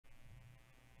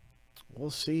We'll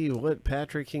see what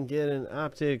Patrick can get in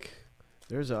Optic.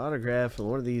 There's an autograph in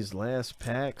one of these last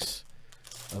packs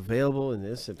available in the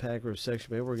instant pack rip section.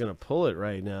 Maybe we're going to pull it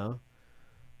right now.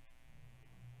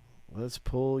 Let's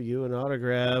pull you an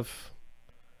autograph.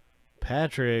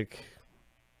 Patrick.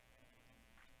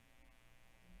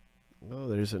 Oh,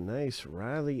 there's a nice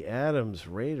Riley Adams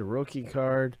rated rookie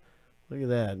card. Look at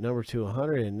that. Number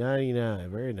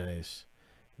 299. Very nice.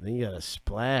 And then you got a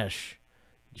splash.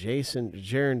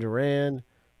 Jaron Duran.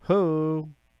 Ho.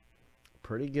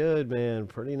 Pretty good, man.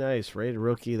 Pretty nice. Rated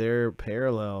rookie there.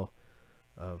 Parallel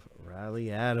of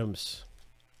Riley Adams.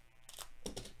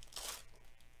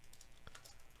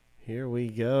 Here we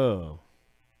go.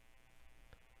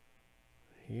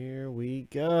 Here we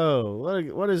go.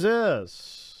 What is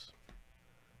this?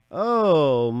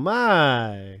 Oh,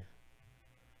 my.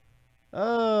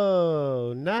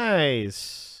 Oh,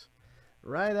 nice.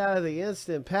 Right out of the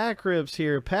instant pack rips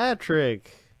here,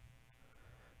 Patrick.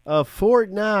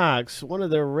 Fort Knox, one of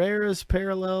the rarest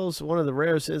parallels, one of the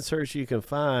rarest inserts you can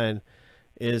find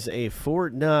is a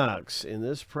Fort Knox in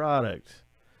this product.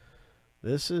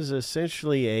 This is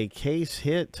essentially a case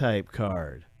hit type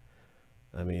card.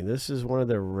 I mean, this is one of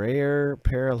the rare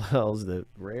parallels, the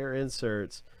rare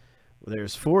inserts.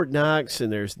 There's Fort Knox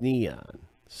and there's Neon.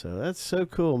 So that's so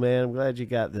cool, man. I'm glad you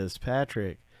got this,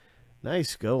 Patrick.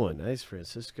 Nice going. Nice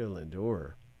Francisco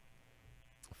Lindor.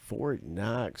 Fort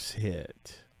Knox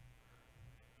hit.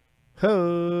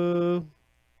 Ho!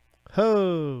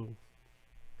 Ho!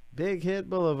 Big Hit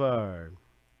Boulevard.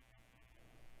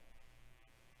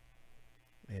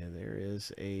 And there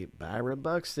is a Byron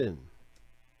Buxton.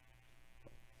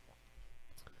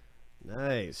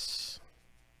 Nice.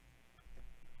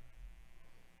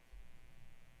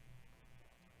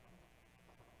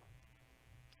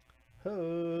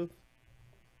 Ho!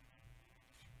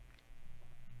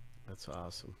 That's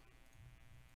awesome.